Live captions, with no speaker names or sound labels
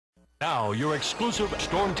Now, your exclusive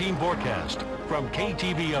Storm Team forecast from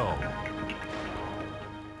KTVO.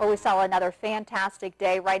 Well, we saw another fantastic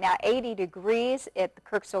day. Right now, 80 degrees at the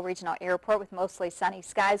Kirksville Regional Airport with mostly sunny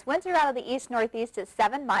skies. Winds are out of the east-northeast at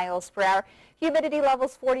 7 miles per hour. Humidity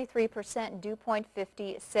levels 43%, dew point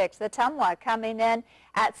 56. The Tumwa coming in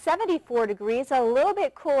at 74 degrees, a little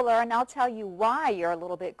bit cooler, and I'll tell you why you're a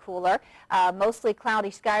little bit cooler. Mostly cloudy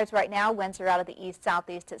skies right now. Winds are out of the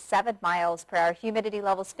east-southeast at 7 miles per hour. Humidity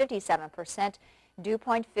levels 57%, dew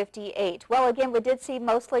point 58. Well, again, we did see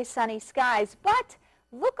mostly sunny skies, but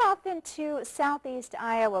look off into southeast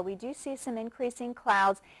Iowa. We do see some increasing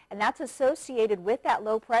clouds, and that's associated with that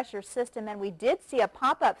low pressure system. And we did see a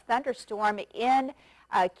pop-up thunderstorm in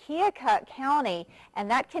Keokuk County,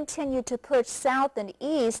 and that continued to push south and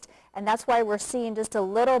east, and that's why we're seeing just a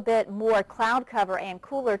little bit more cloud cover and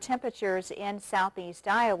cooler temperatures in southeast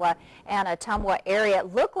Iowa and Ottumwa area.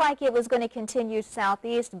 It looked like it was going to continue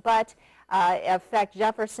southeast, but affect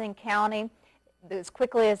Jefferson County. As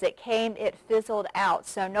quickly as it came, it fizzled out.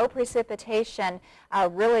 So no precipitation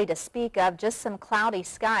really to speak of, just some cloudy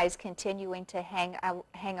skies continuing to hang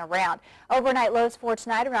around. Overnight lows for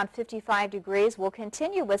tonight around 55 degrees. We'll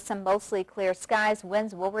continue with some mostly clear skies.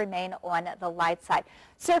 Winds will remain on the light side.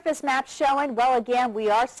 Surface map showing, well, again, we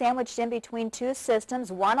are sandwiched in between two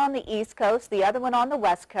systems, one on the east coast, the other one on the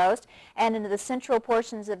west coast, and into the central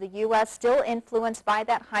portions of the U.S. still influenced by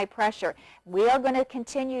that high pressure. We are going to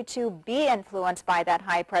continue to be influenced by that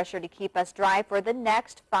high pressure to keep us dry for the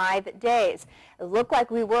next 5 days. It looked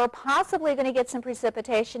like we were possibly going to get some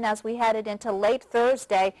precipitation as we headed into late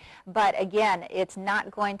Thursday, but again, it's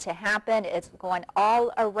not going to happen. It's going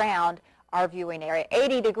all around our viewing area.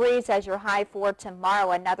 80 degrees as your high for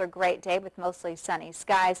tomorrow. Another great day with mostly sunny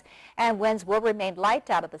skies, and winds will remain light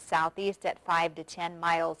out of the southeast at 5 to 10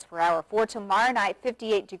 miles per hour. For tomorrow night,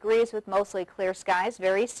 58 degrees with mostly clear skies,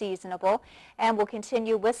 very seasonable, and we'll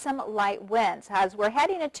continue with some light winds. As we're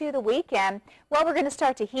heading into the weekend, well, we're going to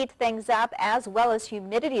start to heat things up as well as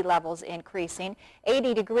humidity levels increasing.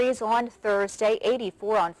 80 degrees on Thursday,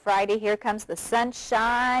 84 on Friday. Here comes the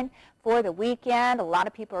sunshine for the weekend. A lot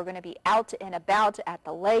of people are going to be out and about at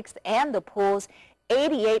the lakes and the pools.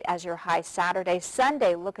 88 as your high Saturday.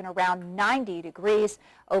 Sunday looking around 90 degrees.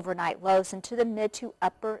 Overnight lows into the mid to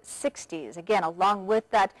upper 60s. Again, along with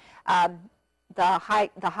that, the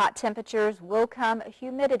hot temperatures will come.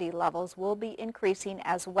 Humidity levels will be increasing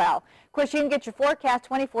as well. Of course, you can get your forecast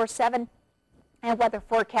 24/7 and weather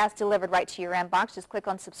forecast delivered right to your inbox. Just click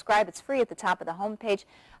on subscribe. It's free at the top of the homepage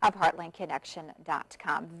of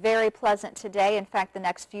heartlandconnection.com. Very pleasant today. In fact, the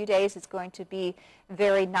next few days it's going to be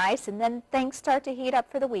very nice, and then things start to heat up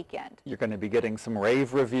for the weekend. You're going to be getting some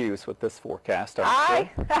rave reviews with this forecast, aren't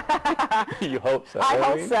you? You hope so. I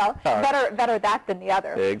hope so. Better that than the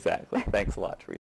other. Exactly. Thanks a lot, Teresa.